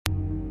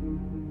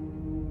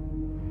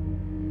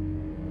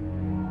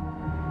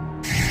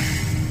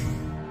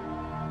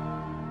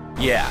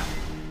Yeah.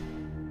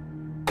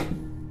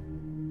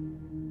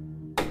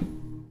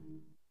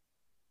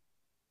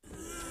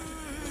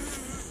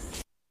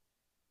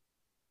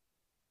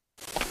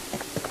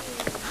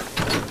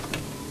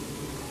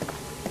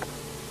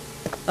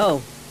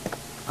 Oh,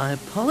 I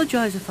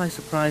apologize if I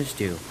surprised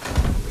you.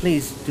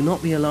 Please, do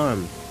not be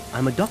alarmed.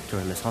 I'm a doctor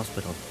in this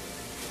hospital.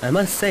 I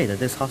must say that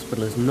this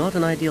hospital is not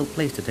an ideal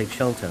place to take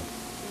shelter.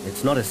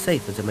 It's not as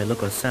safe as it may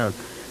look or sound.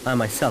 I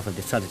myself have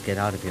decided to get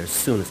out of here as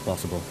soon as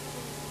possible.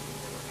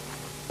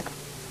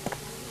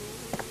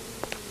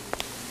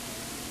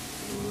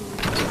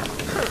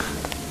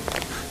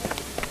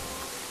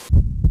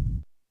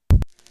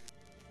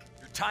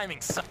 Your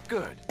timing's so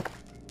good.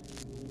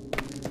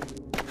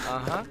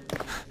 Uh-huh.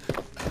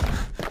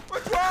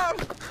 What's wrong?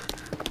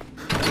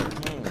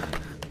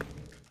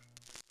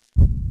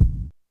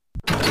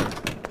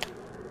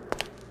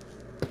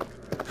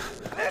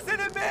 Listen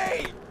to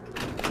me!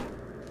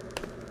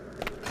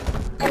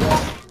 Come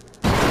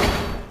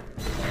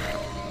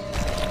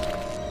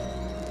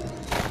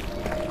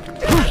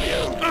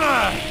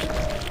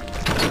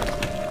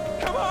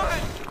on!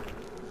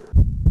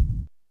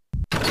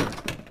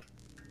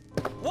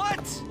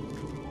 What?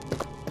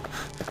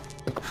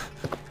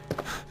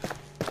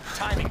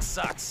 Timing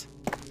sucks.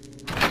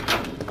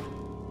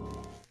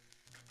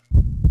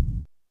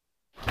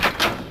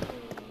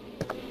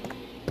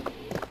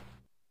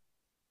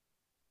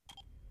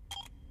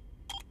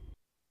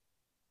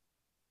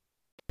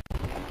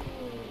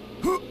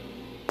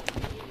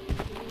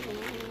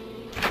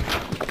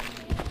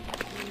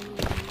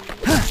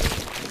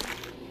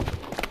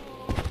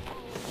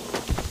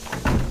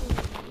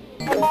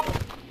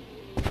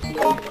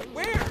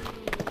 Where?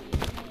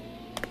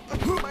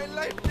 My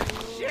life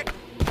is shit!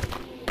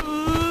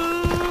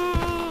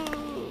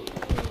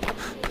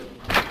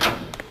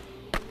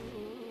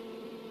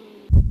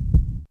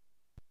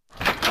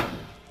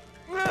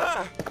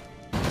 Ah!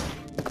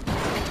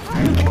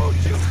 Why won't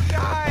you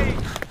die?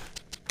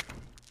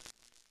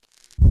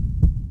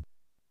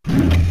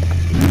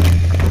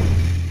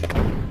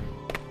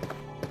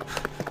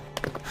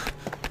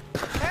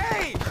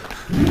 Hey!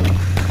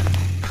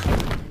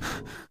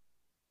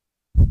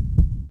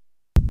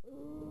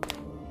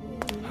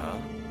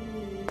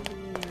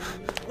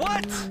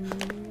 What?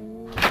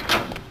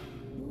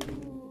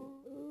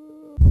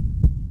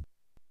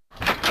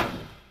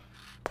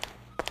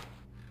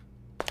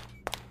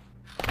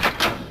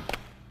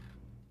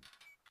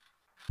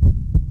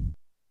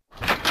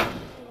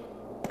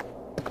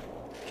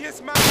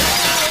 Kiss my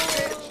ass,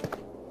 bitch!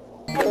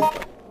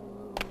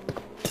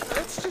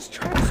 Let's just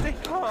try to stay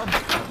calm.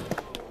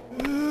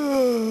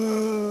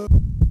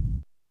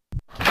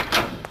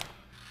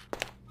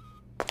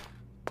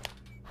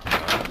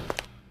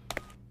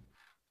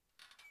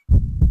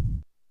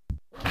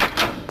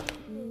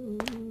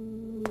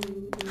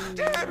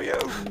 Damn you!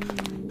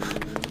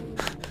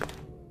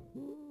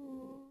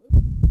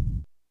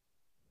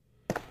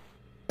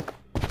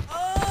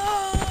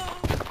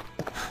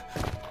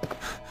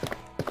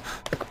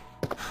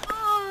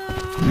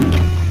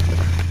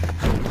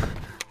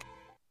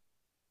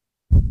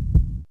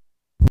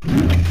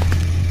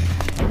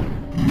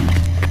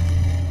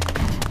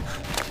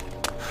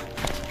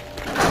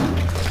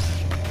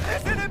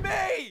 Listen to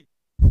me!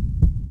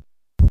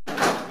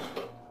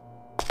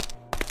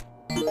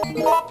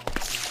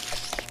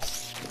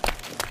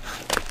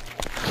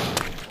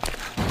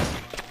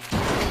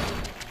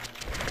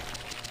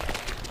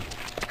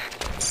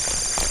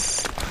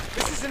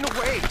 This is in the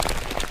way.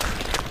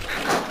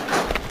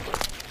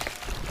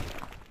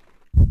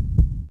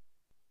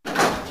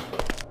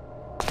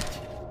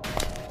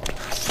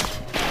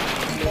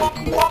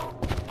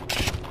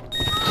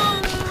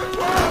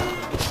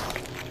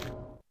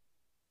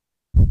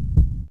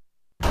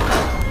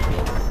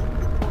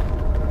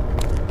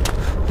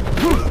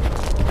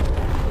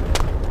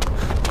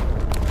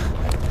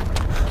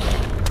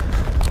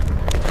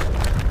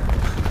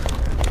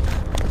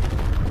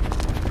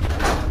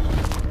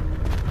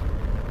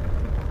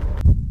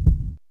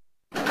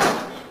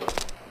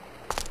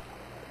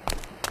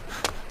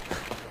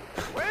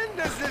 When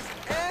does this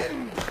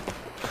end?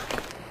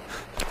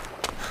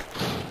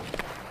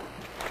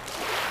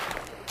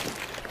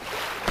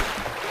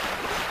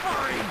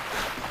 Fine.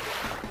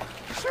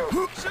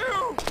 Shoo!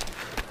 Shoo!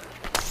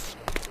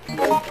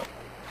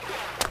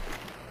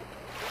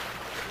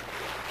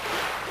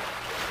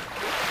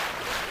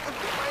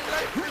 My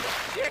life is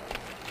shit.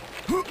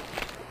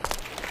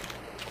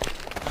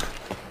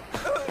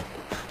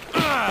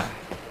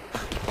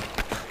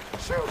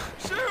 Shoo!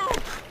 Shoo!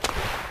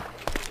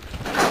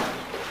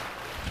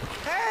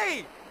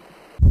 Hey!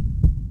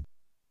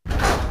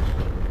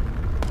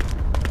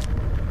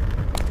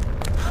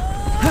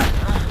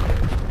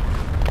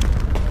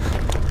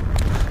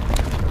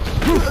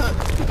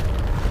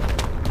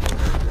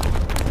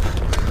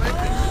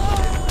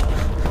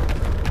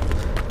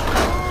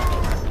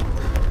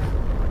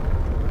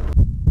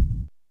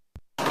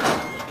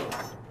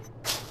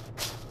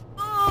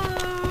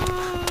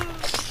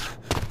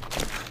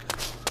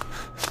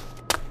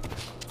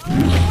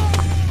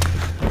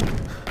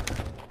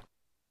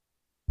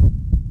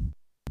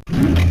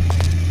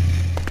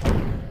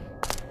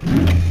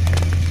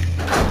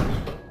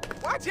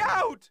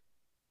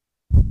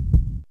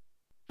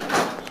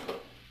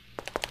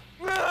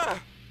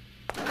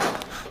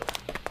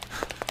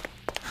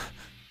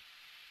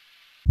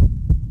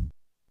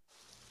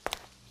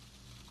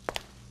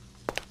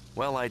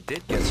 Well, I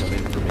did get some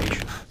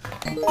information.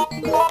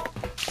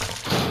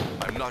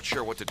 I'm not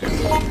sure what to do.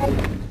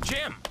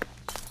 Jim!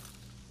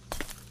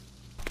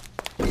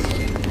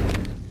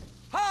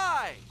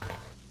 Hi!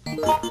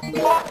 May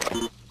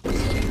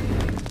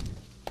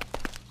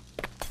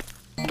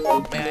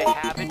I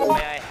have it? May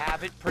I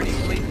have it, pretty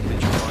please?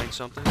 Did you find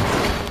something?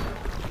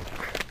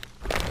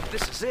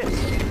 This is it.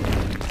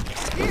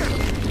 Here!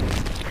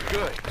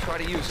 Good. Try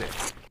to use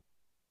it.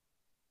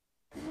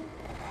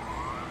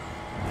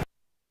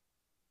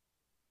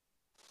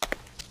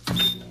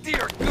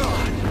 Dear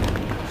God!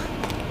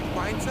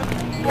 Find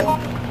something?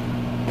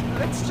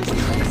 Let's just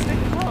try to stay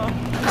calm.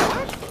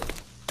 What?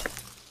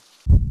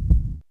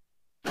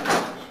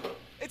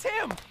 It's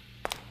him!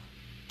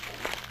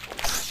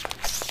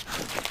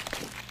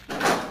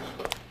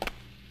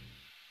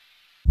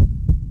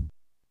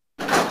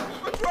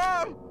 What's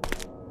wrong?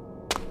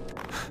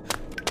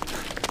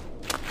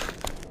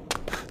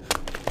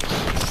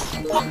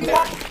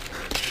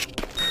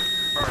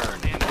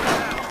 Burn in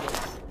hell!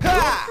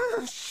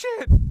 Ha!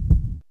 Shit!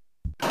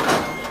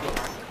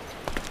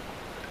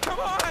 Come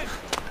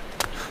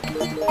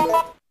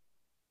on!